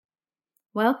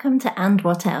Welcome to And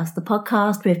What Else, the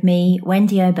podcast with me,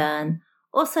 Wendy O'Byrne,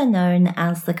 also known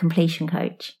as the Completion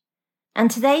Coach. And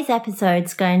today's episode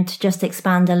is going to just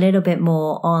expand a little bit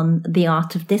more on the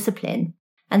art of discipline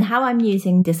and how I'm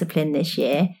using discipline this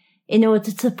year in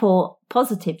order to support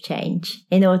positive change,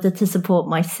 in order to support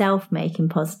myself making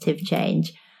positive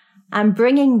change and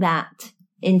bringing that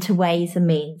into ways and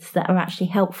means that are actually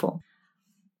helpful.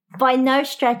 By no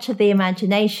stretch of the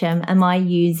imagination am I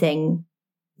using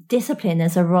discipline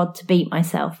as a rod to beat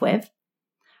myself with,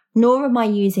 nor am I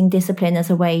using discipline as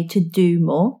a way to do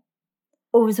more,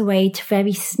 or as a way to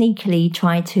very sneakily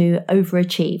try to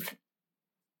overachieve.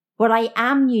 What I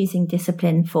am using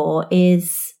discipline for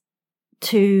is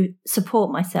to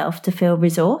support myself to feel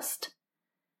resourced,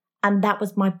 and that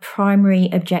was my primary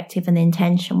objective and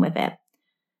intention with it.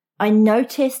 I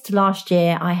noticed last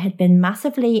year I had been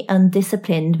massively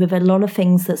undisciplined with a lot of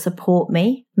things that support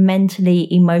me mentally,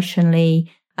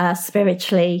 emotionally,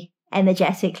 spiritually,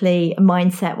 energetically,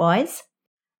 mindset-wise.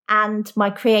 And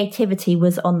my creativity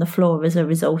was on the floor as a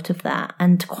result of that.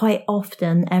 And quite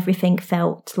often everything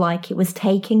felt like it was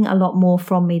taking a lot more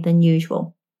from me than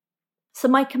usual. So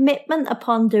my commitment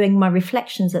upon doing my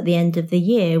reflections at the end of the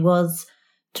year was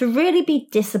to really be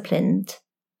disciplined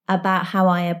about how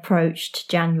I approached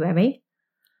January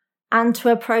and to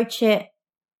approach it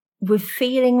with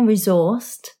feeling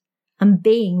resourced and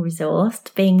being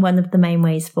resourced being one of the main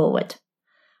ways forward.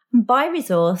 And by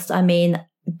resourced, I mean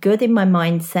good in my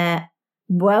mindset,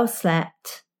 well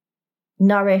slept,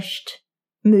 nourished,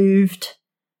 moved,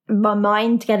 my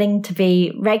mind getting to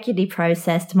be regularly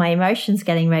processed, my emotions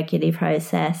getting regularly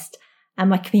processed, and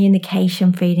my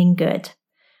communication feeling good.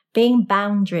 Being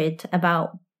boundaried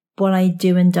about what I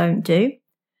do and don't do.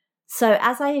 So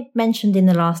as I mentioned in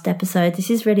the last episode, this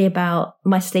is really about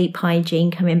my sleep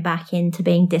hygiene coming back into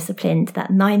being disciplined.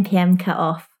 That 9 p.m. cut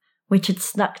off, which had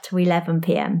snuck to 11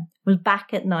 p.m, was back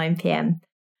at 9 p.m.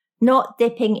 Not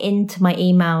dipping into my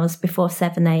emails before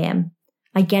 7 a.m.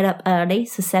 I get up early,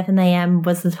 so 7 a.m.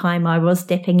 was the time I was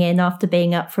dipping in after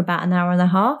being up for about an hour and a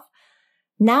half.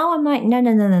 Now I'm like, no.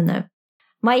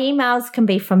 My emails can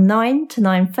be from 9 to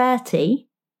 9:30.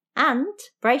 And,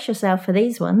 brace yourself for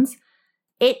these ones,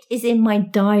 it is in my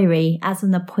diary as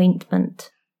an appointment.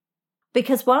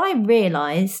 Because what I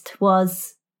realised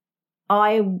was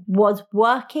I was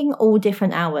working all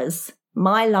different hours.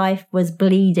 My life was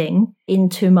bleeding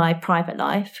into my private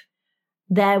life.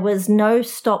 There was no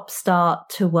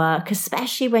stop-start to work,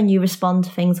 especially when you respond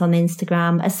to things on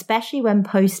Instagram, especially when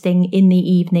posting in the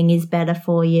evening is better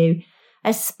for you,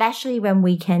 especially when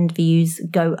weekend views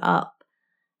go up.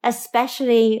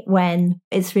 Especially when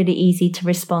it's really easy to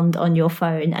respond on your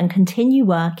phone and continue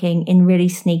working in really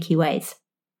sneaky ways.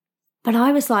 But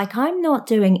I was like, I'm not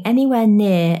doing anywhere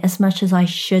near as much as I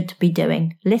should be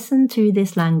doing. Listen to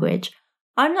this language.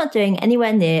 I'm not doing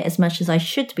anywhere near as much as I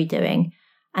should be doing.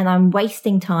 And I'm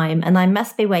wasting time, and I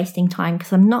must be wasting time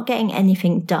because I'm not getting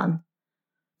anything done.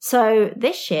 So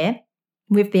this year,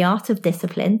 with the art of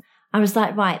discipline, I was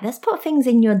like, right, let's put things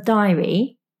in your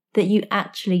diary that you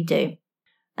actually do.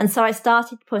 And so I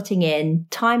started putting in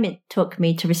time it took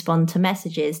me to respond to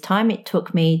messages, time it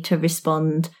took me to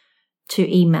respond to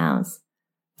emails,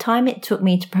 time it took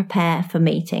me to prepare for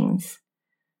meetings,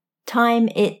 time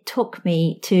it took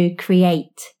me to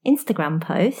create Instagram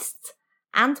posts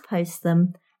and post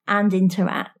them and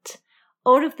interact.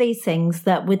 All of these things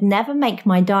that would never make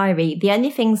my diary. The only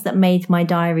things that made my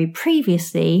diary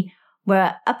previously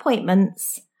were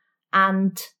appointments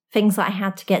and things that I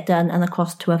had to get done and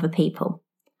across to other people.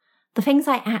 The things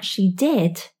I actually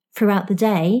did throughout the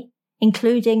day,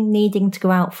 including needing to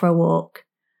go out for a walk,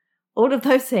 all of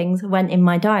those things went in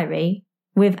my diary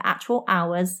with actual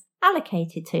hours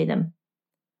allocated to them.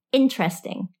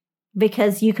 Interesting,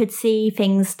 because you could see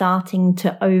things starting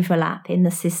to overlap in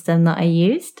the system that I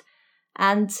used.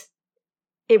 And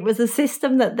it was a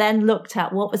system that then looked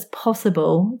at what was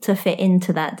possible to fit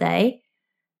into that day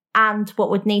and what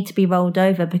would need to be rolled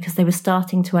over because they were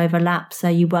starting to overlap, so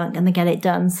you weren't going to get it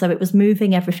done. So it was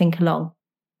moving everything along.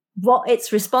 What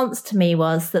its response to me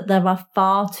was that there are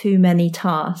far too many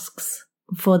tasks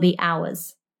for the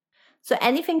hours. So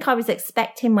anything I was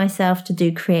expecting myself to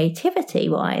do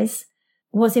creativity-wise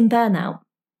was in burnout,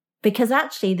 because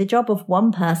actually the job of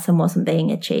one person wasn't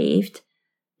being achieved.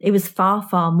 It was far,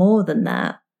 far more than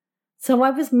that. So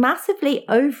I was massively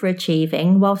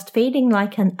overachieving whilst feeling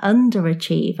like an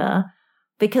underachiever,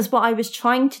 because what I was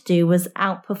trying to do was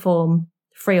outperform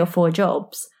 3 or 4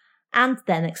 jobs and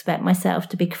then expect myself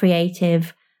to be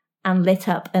creative and lit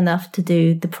up enough to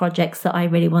do the projects that I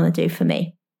really want to do for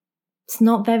me. It's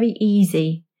not very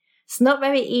easy. It's not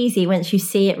very easy once you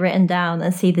see it written down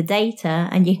and see the data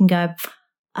and you can go,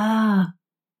 But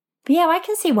yeah, I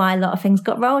can see why a lot of things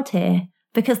got rolled here,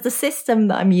 because the system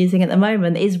that I'm using at the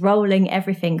moment is rolling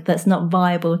everything that's not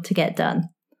viable to get done.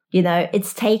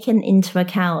 It's taken into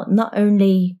account not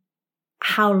only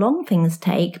how long things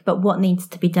take, but what needs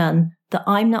to be done that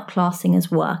I'm not classing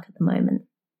as work at the moment.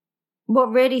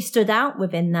 What really stood out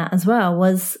within that as well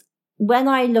was when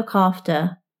I look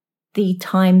after the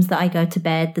times that I go to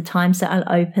bed, the times that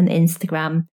I'll open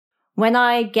Instagram, when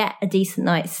I get a decent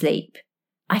night's sleep,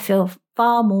 I feel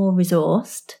far more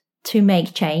resourced to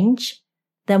make change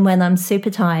than when I'm super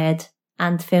tired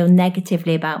and feel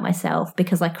negatively about myself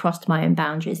because I crossed my own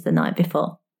boundaries the night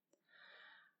before.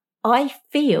 I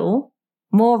feel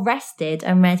more rested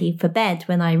and ready for bed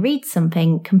when I read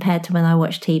something compared to when I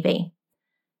watch TV.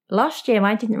 Last year,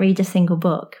 I didn't read a single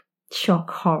book. Shock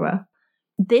horror.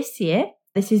 This year,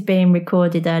 this is being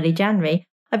recorded early January,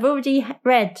 I've already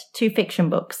read 2 fiction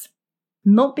books.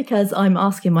 Not because I'm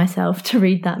asking myself to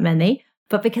read that many,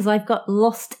 but because I've got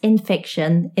lost in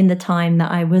fiction in the time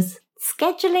that I was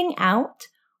scheduling out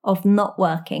of not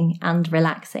working and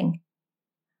relaxing.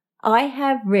 I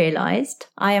have realized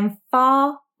I am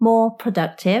far more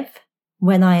productive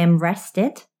when I am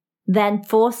rested than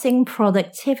forcing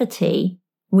productivity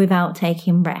without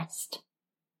taking rest.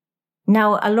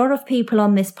 Now, a lot of people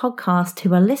on this podcast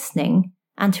who are listening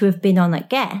and who have been on as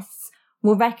guests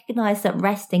will recognize that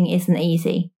resting isn't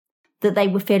easy, that they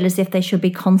will feel as if they should be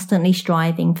constantly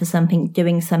striving for something,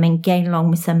 doing something, getting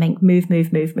along with something, move.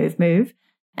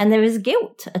 And there is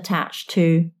guilt attached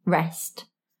to rest.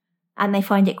 And they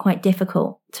find it quite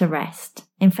difficult to rest.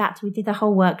 In fact, we did a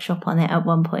whole workshop on it at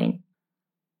one point.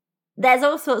 There's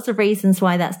all sorts of reasons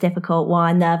why that's difficult, why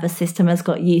our nervous system has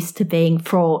got used to being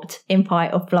fraught in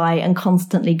fight or flight and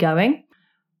constantly going.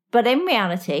 But in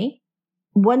reality,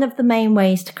 one of the main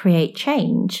ways to create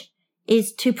change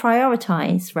is to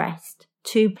prioritize rest,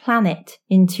 to plan it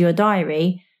into your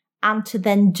diary, and to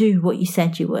then do what you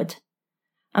said you would.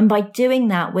 And by doing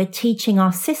that, we're teaching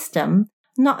our system,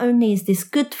 not only is this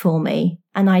good for me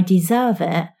and I deserve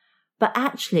it, but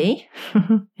actually,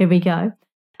 here we go.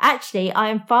 Actually, I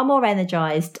am far more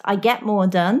energized, I get more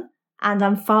done, and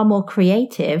I'm far more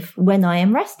creative when I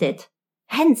am rested.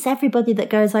 Hence, everybody that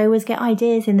goes, I always get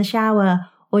ideas in the shower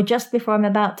or just before I'm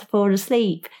about to fall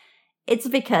asleep. It's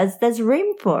because there's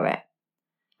room for it.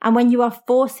 And when you are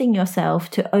forcing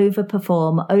yourself to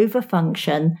overperform,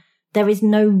 overfunction, there is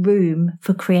no room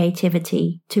for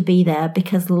creativity to be there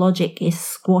because logic is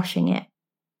squashing it.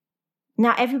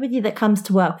 Now, everybody that comes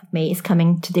to work with me is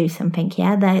coming to do something,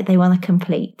 yeah? They want to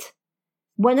complete.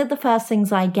 One of the first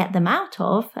things I get them out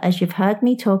of, as you've heard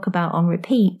me talk about on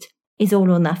repeat, is all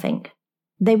or nothing.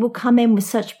 They will come in with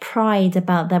such pride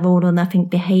about their all or nothing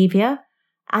behavior,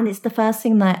 and it's the first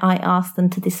thing that I ask them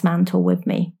to dismantle with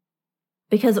me.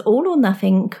 Because all or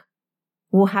nothing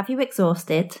will have you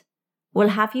exhausted, will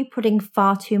have you putting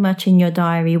far too much in your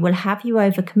diary, will have you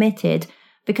overcommitted,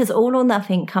 because all or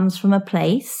nothing comes from a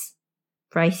place,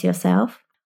 brace yourself,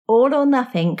 all or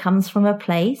nothing comes from a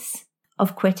place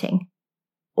of quitting.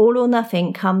 All or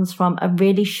nothing comes from a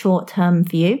really short-term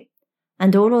view,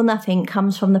 and all or nothing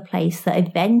comes from the place that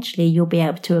eventually you'll be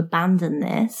able to abandon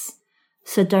this,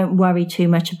 so don't worry too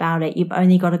much about it. You've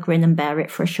only got to grin and bear it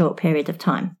for a short period of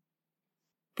time.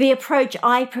 The approach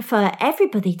I prefer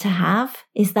everybody to have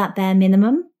is that bare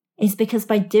minimum, is because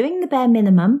by doing the bare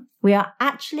minimum, we are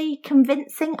actually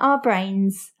convincing our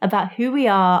brains about who we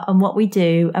are and what we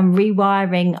do and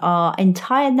rewiring our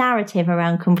entire narrative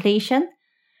around completion,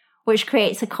 which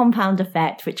creates a compound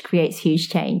effect, which creates huge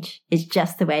change. It's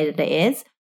just the way that it is.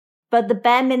 But the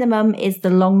bare minimum is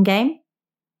the long game.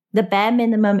 The bare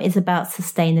minimum is about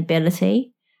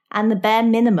sustainability, and the bare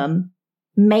minimum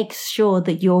makes sure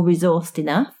that you're resourced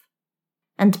enough.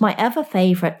 And my other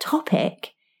favorite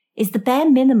topic is the bare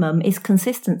minimum is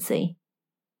consistency.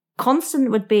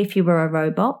 Constant would be if you were a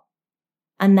robot,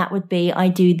 and that would be I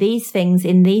do these things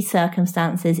in these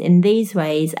circumstances, in these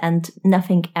ways, and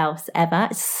nothing else ever.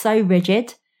 It's so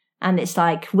rigid, and it's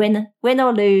like win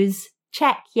or lose,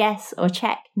 check yes or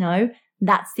check no.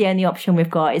 That's the only option we've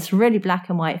got. It's really black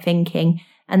and white thinking,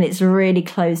 and it's really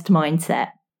closed mindset.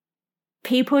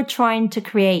 People trying to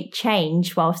create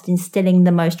change whilst instilling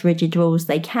the most rigid rules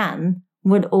they can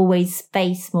would always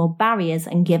face more barriers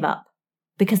and give up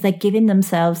because they're giving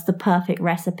themselves the perfect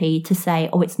recipe to say,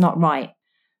 oh, it's not right.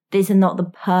 These are not the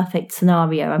perfect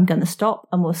scenario. I'm going to stop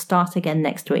and we'll start again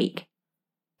next week.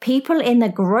 People in a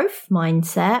growth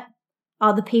mindset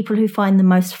are the people who find the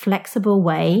most flexible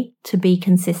way to be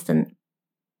consistent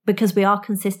because we are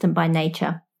consistent by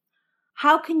nature.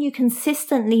 How can you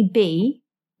consistently be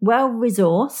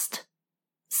well-resourced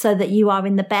so that you are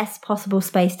in the best possible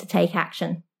space to take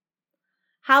action?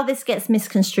 how this gets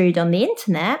misconstrued on the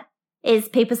internet is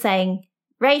people saying,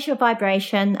 raise your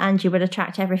vibration and you will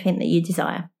attract everything that you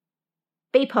desire.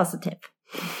 Be positive.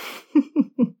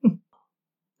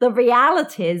 The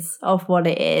realities of what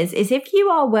it is if you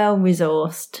are well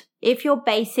resourced, if your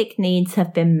basic needs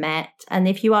have been met, and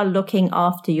if you are looking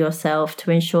after yourself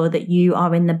to ensure that you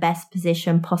are in the best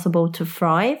position possible to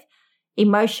thrive,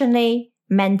 emotionally,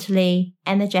 mentally,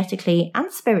 energetically,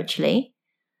 and spiritually,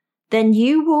 then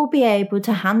you will be able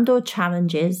to handle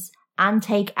challenges and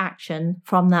take action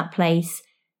from that place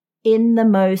in the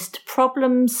most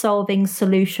problem-solving,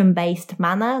 solution-based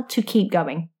manner to keep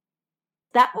going.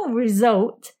 That will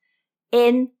result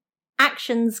in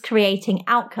actions creating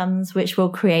outcomes which will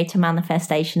create a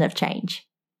manifestation of change.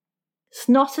 It's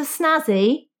not as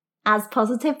snazzy as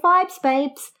positive vibes,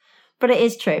 babes, but it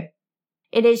is true.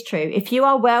 It is true. If you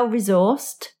are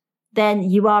well-resourced, then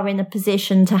you are in a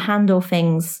position to handle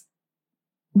things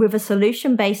with a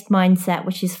solution-based mindset,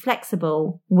 which is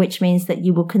flexible, which means that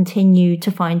you will continue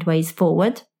to find ways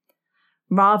forward,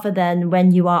 rather than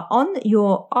when you are on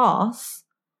your arse,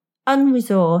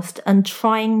 unresourced, and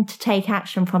trying to take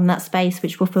action from that space,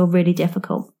 which will feel really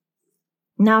difficult.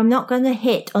 Now, I'm not going to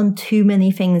hit on too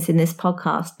many things in this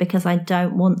podcast because I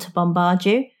don't want to bombard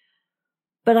you,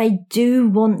 but I do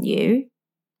want you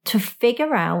to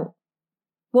figure out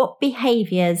what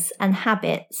behaviors and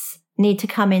habits need to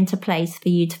come into place for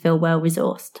you to feel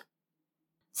well-resourced.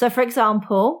 So, for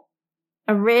example,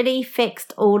 a really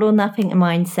fixed all or nothing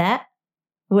mindset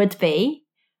would be,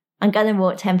 I'm going to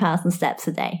walk 10,000 steps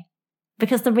a day.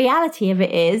 Because the reality of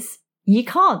it is, you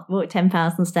can't walk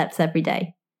 10,000 steps every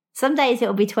day. Some days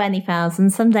it'll be 20,000,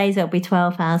 some days it'll be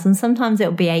 12,000, sometimes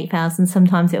it'll be 8,000,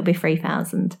 sometimes it'll be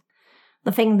 3,000.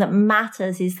 The thing that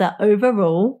matters is that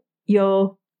overall,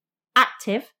 you're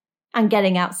active and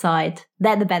getting outside.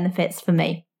 They're the benefits for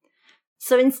me.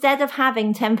 So instead of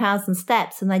having 10,000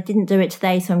 steps, and I didn't do it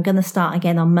today, so I'm going to start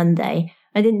again on Monday.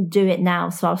 I didn't do it now,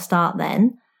 so I'll start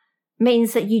then.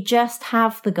 Means that you just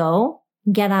have the goal,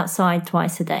 get outside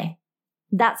twice a day.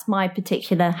 That's my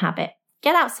particular habit.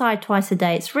 Get outside twice a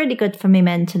day. It's really good for me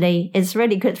mentally. It's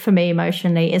really good for me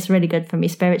emotionally. It's really good for me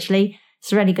spiritually.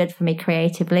 It's really good for me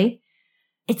creatively.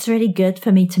 It's really good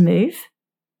for me to move.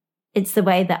 It's the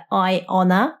way that I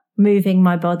honor moving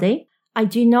my body. I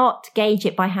do not gauge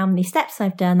it by how many steps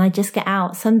I've done. I just get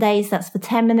out. Some days that's for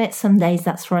 10 minutes. Some days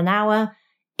that's for an hour.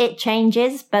 It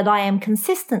changes, but I am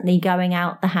consistently going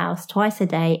out the house twice a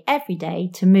day, every day,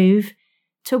 to move,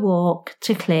 to walk,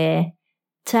 to clear,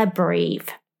 to breathe.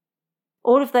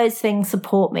 All of those things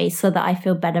support me so that I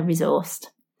feel better resourced.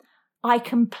 I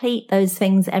complete those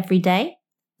things every day.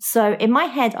 So in my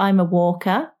head, I'm a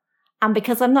walker. And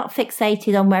because I'm not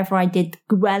fixated on whether I did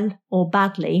well or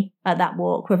badly at that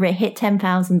walk, whether it hit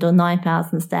 10,000 or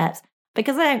 9,000 steps,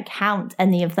 because I don't count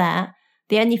any of that,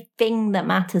 the only thing that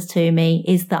matters to me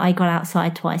is that I got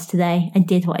outside twice today and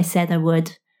did what I said I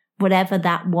would. Whatever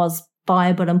that was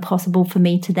viable and possible for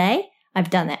me today,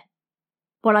 I've done it.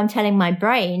 What I'm telling my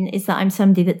brain is that I'm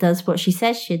somebody that does what she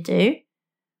says she'd do,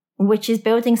 which is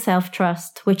building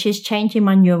self-trust, which is changing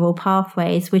my neural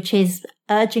pathways, which is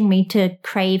urging me to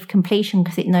crave completion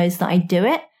because it knows that I do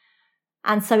it.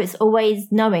 And so it's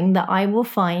always knowing that I will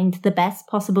find the best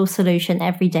possible solution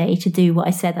every day to do what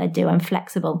I said I'd do. I'm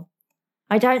flexible.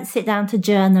 I don't sit down to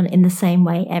journal in the same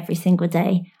way every single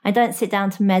day. I don't sit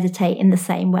down to meditate in the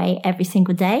same way every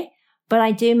single day, but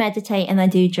I do meditate and I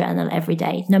do journal every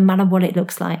day, no matter what it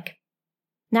looks like.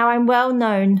 Now, I'm well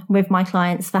known with my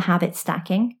clients for habit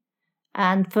stacking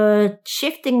and for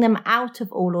shifting them out of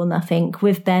all or nothing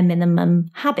with bare minimum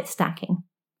habit stacking.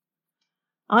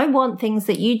 I want things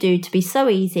that you do to be so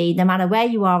easy, no matter where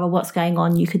you are or what's going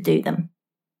on, you could do them,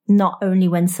 not only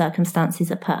when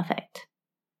circumstances are perfect.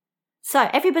 So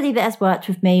everybody that has worked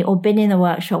with me or been in a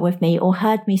workshop with me or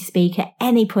heard me speak at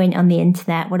any point on the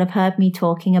internet would have heard me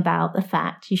talking about the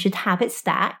fact you should habit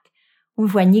stack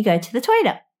with when you go to the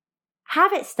toilet.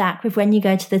 Habit stack with when you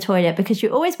go to the toilet because you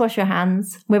always wash your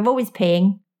hands. We're always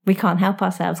peeing. We can't help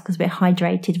ourselves because we're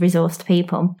hydrated, resourced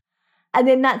people. And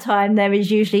in that time, there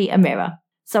is usually a mirror.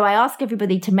 So I ask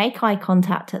everybody to make eye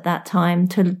contact at that time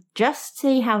to just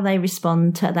see how they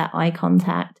respond to that eye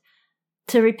contact.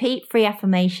 To repeat 3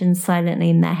 affirmations silently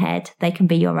in their head, they can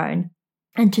be your own,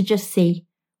 and to just see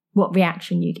what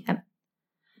reaction you get.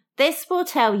 This will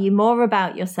tell you more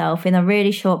about yourself in a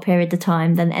really short period of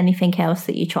time than anything else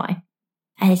that you try.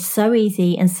 And it's so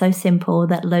easy and so simple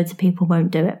that loads of people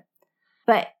won't do it.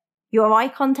 But your eye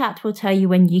contact will tell you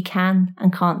when you can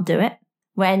and can't do it,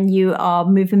 when you are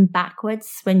moving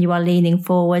backwards, when you are leaning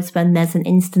forwards, when there's an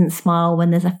instant smile, when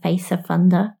there's a face of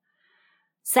thunder.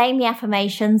 saying the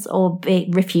affirmations or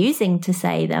refusing to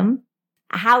say them,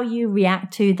 how you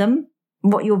react to them,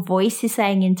 what your voice is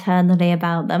saying internally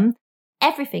about them,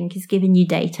 everything is giving you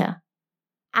data.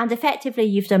 And effectively,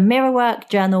 you've done mirror work,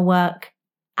 journal work,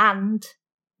 and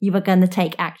you are going to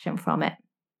take action from it,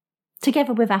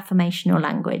 together with affirmational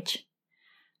language.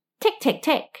 Tick, tick,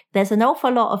 tick. There's an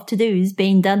awful lot of to-dos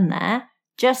being done there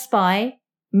just by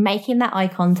making that eye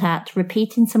contact,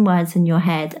 repeating some words in your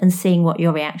head and seeing what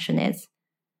your reaction is.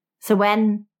 So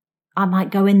when I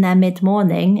might go in there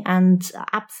mid-morning and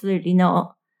absolutely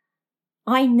not,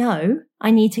 I know I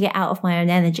need to get out of my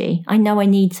own energy. I know I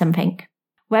need something.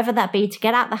 Whether that be to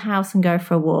get out the house and go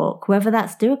for a walk, whether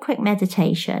that's do a quick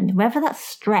meditation, whether that's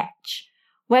stretch,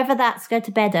 whether that's go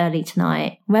to bed early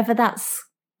tonight, whether that's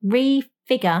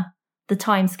refigure the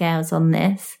timescales on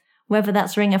this, whether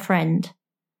that's ring a friend.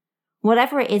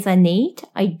 Whatever it is I need,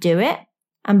 I do it.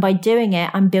 And by doing it,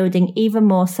 I'm building even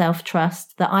more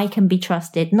self-trust that I can be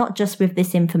trusted, not just with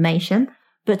this information,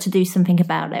 but to do something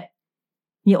about it.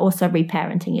 You're also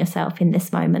reparenting yourself in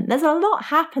this moment. There's a lot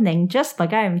happening just by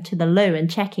going to the loo and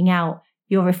checking out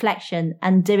your reflection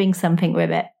and doing something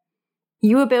with it.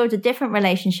 You will build a different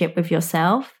relationship with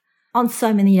yourself on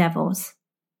so many levels.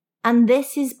 And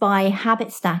this is by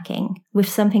habit stacking with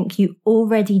something you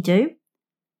already do.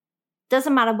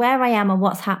 Doesn't matter where I am or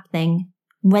what's happening.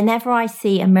 Whenever I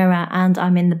see a mirror and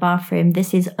I'm in the bathroom,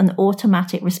 this is an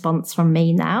automatic response from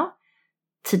me now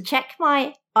to check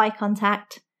my eye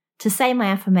contact, to say my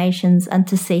affirmations, and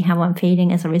to see how I'm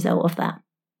feeling as a result of that.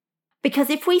 Because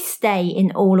if we stay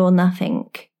in all or nothing,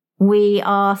 we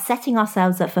are setting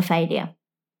ourselves up for failure.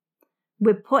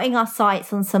 We're putting our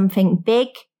sights on something big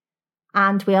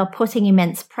and we are putting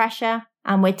immense pressure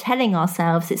and we're telling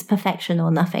ourselves it's perfection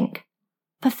or nothing.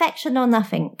 Perfection or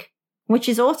nothing, which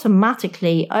is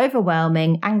automatically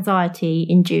overwhelming,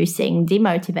 anxiety-inducing,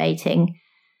 demotivating.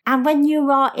 And when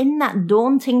you are in that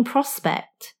daunting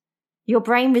prospect, your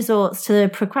brain resorts to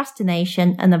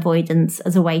procrastination and avoidance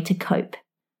as a way to cope,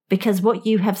 because what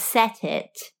you have set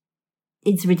it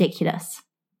is ridiculous.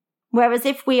 Whereas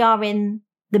if we are in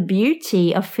the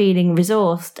beauty of feeling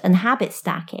resourced and habit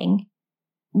stacking,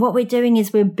 what we're doing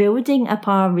is we're building up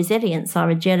our resilience, our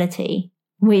agility.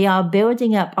 We are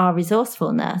building up our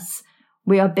resourcefulness.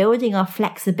 We are building our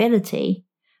flexibility.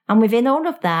 And within all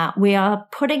of that, we are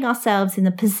putting ourselves in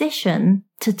a position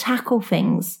to tackle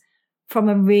things from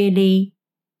a really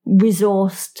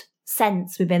resourced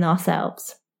sense within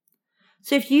ourselves.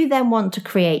 So if you then want to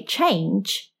create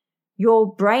change,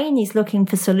 your brain is looking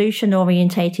for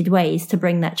solution-orientated ways to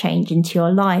bring that change into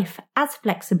your life as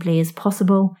flexibly as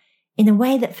possible in a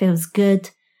way that feels good,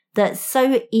 that's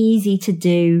so easy to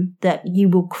do that you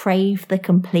will crave the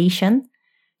completion.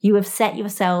 You have set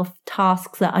yourself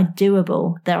tasks that are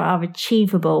doable, that are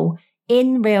achievable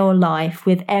in real life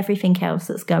with everything else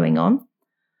that's going on.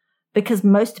 Because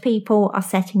most people are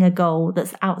setting a goal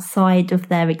that's outside of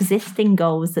their existing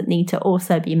goals that need to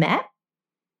also be met.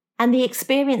 And the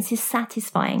experience is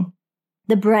satisfying.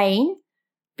 The brain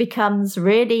becomes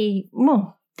really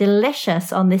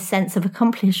delicious on this sense of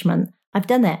accomplishment. I've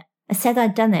done it. I said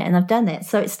I'd done it and I've done it.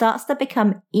 So it starts to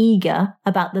become eager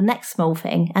about the next small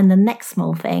thing and the next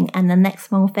small thing and the next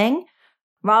small thing,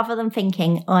 rather than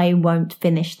thinking, I won't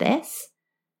finish this.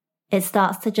 It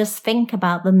starts to just think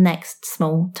about the next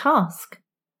small task.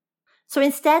 So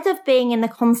instead of being in a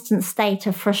constant state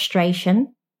of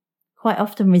frustration, quite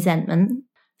often resentment,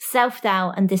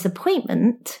 self-doubt and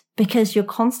disappointment, because you're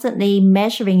constantly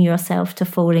measuring yourself to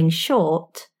falling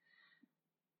short,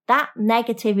 that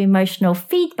negative emotional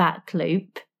feedback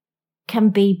loop can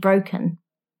be broken.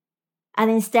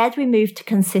 And instead we move to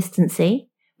consistency,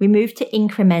 we move to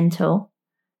incremental,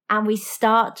 and we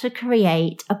start to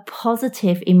create a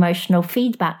positive emotional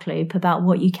feedback loop about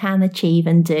what you can achieve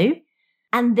and do.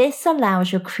 And this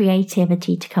allows your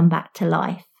creativity to come back to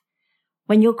life.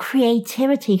 When your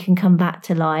creativity can come back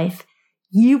to life,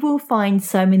 you will find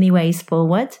so many ways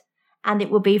forward, and it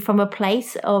will be from a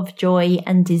place of joy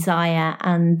and desire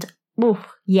and,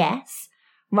 yes,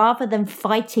 rather than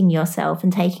fighting yourself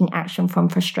and taking action from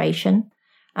frustration.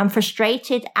 And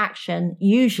frustrated action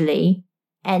usually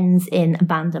ends in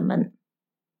abandonment.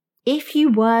 If you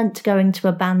weren't going to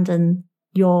abandon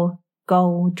your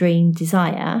goal, dream,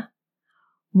 desire,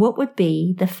 what would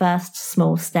be the first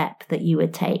small step that you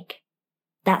would take?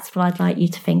 That's what I'd like you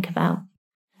to think about.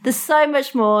 There's so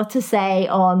much more to say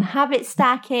on habit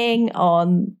stacking,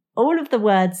 on all of the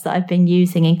words that I've been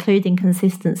using, including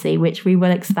consistency, which we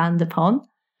will expand upon.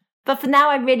 But for now,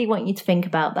 I really want you to think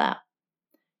about that.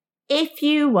 If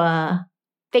you were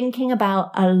thinking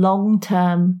about a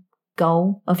long-term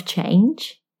goal of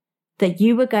change that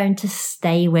you were going to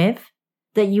stay with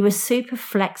that you were super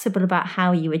flexible about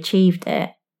how you achieved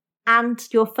it. And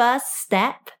your first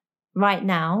step right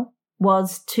now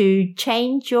was to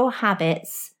change your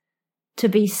habits to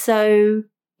be so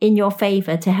in your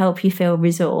favor to help you feel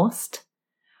resourced.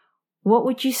 What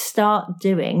would you start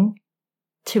doing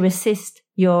to assist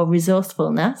your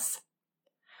resourcefulness?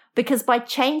 Because by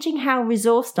changing how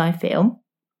resourced I feel,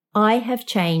 I have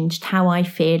changed how I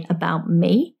feel about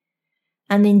me.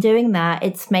 And in doing that,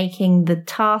 it's making the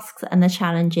tasks and the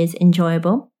challenges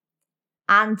enjoyable.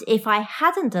 And if I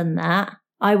hadn't done that,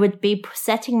 I would be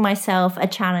setting myself a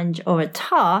challenge or a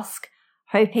task,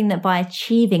 hoping that by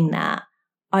achieving that,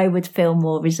 I would feel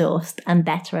more resourced and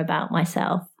better about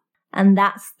myself. And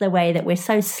that's the way that we're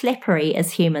so slippery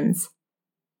as humans.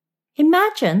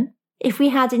 Imagine if we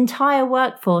had entire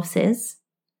workforces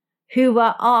who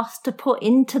were asked to put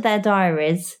into their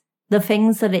diaries the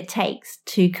things that it takes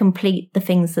to complete the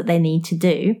things that they need to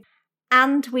do,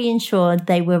 and we ensured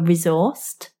they were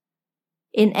resourced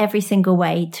in every single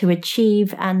way to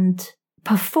achieve and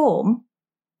perform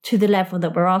to the level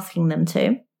that we're asking them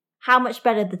to, how much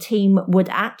better the team would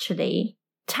actually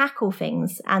tackle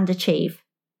things and achieve.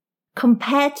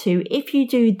 Compared to, if you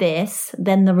do this,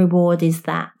 then the reward is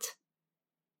that.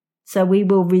 So we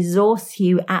will resource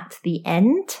you at the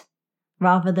end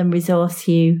rather than resource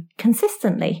you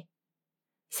consistently.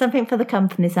 Something for the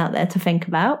companies out there to think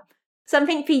about.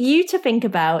 Something for you to think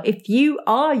about if you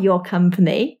are your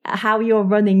company, how you're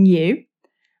running you.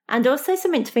 And also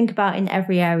something to think about in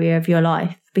every area of your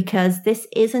life, because this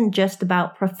isn't just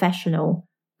about professional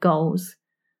goals.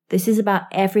 This is about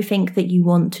everything that you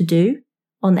want to do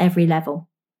on every level.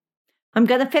 I'm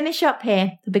going to finish up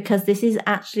here because this is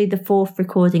actually the 4th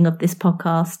recording of this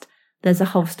podcast. There's a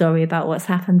whole story about what's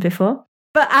happened before.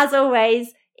 But as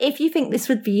always, if you think this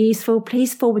would be useful,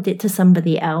 please forward it to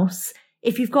somebody else.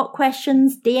 If you've got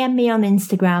questions, DM me on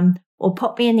Instagram or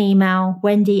pop me an email,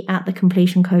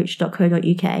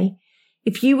 wendy@thecompletioncoach.co.uk.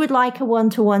 If you would like a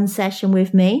one-to-one session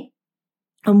with me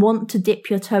and want to dip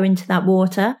your toe into that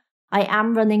water, I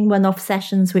am running one-off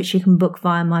sessions which you can book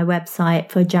via my website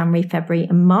for January, February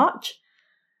and March.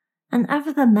 And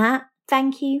other than that,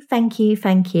 thank you.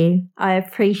 I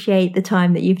appreciate the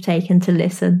time that you've taken to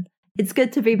listen. It's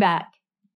good to be back.